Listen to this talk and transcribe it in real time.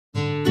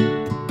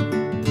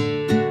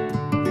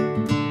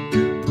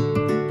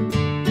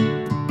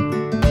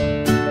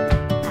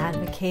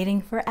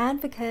looking for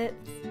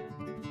advocates.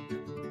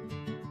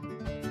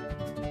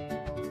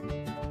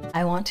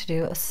 I want to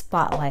do a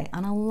spotlight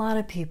on a lot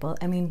of people,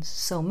 I mean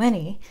so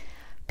many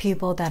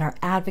people that are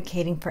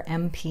advocating for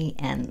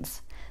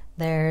MPNs.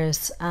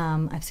 There's,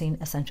 I've seen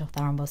essential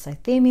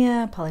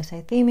thrombocythemia,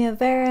 polycythemia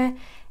vera,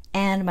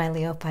 and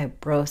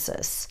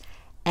myelofibrosis.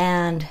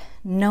 And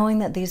knowing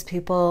that these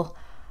people,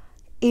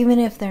 even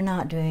if they're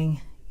not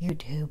doing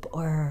YouTube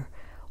or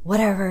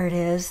whatever it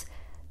is,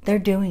 they're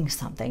doing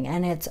something,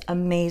 and it's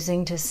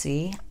amazing to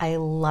see. I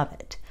love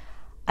it.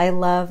 I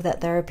love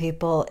that there are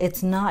people,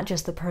 it's not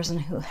just the person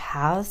who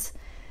has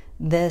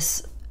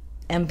this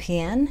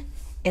MPN,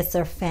 it's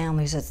their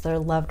families, it's their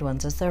loved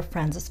ones, it's their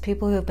friends, it's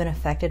people who have been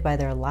affected by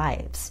their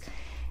lives.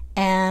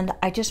 And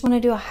I just want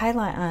to do a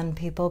highlight on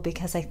people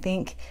because I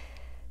think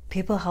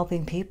people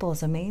helping people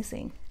is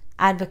amazing.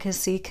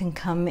 Advocacy can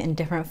come in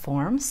different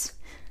forms.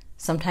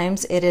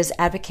 Sometimes it is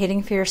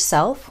advocating for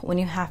yourself when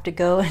you have to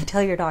go and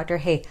tell your doctor,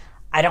 hey,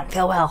 I don't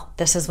feel well.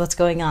 This is what's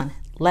going on.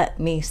 Let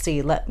me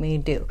see, let me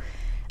do.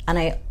 And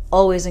I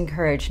always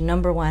encourage,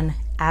 number one,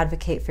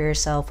 advocate for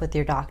yourself with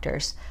your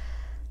doctors.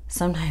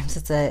 Sometimes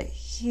it's a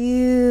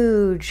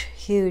huge,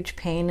 huge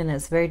pain and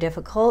it's very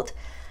difficult,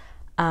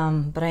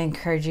 but I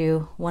encourage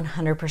you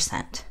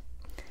 100%.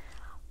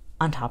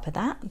 On top of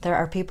that, there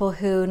are people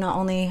who not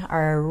only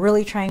are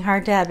really trying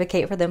hard to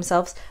advocate for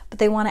themselves, but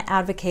they want to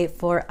advocate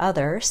for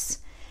others.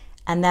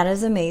 And that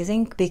is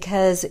amazing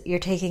because you're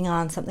taking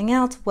on something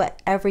else,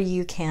 whatever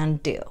you can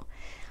do.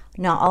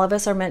 Not all of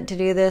us are meant to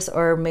do this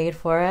or made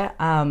for it.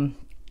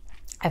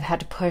 I've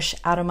had to push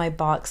out of my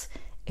box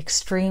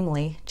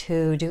extremely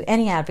to do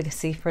any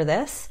advocacy for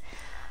this.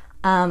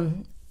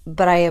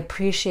 But I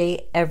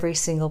appreciate every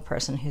single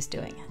person who's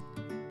doing it.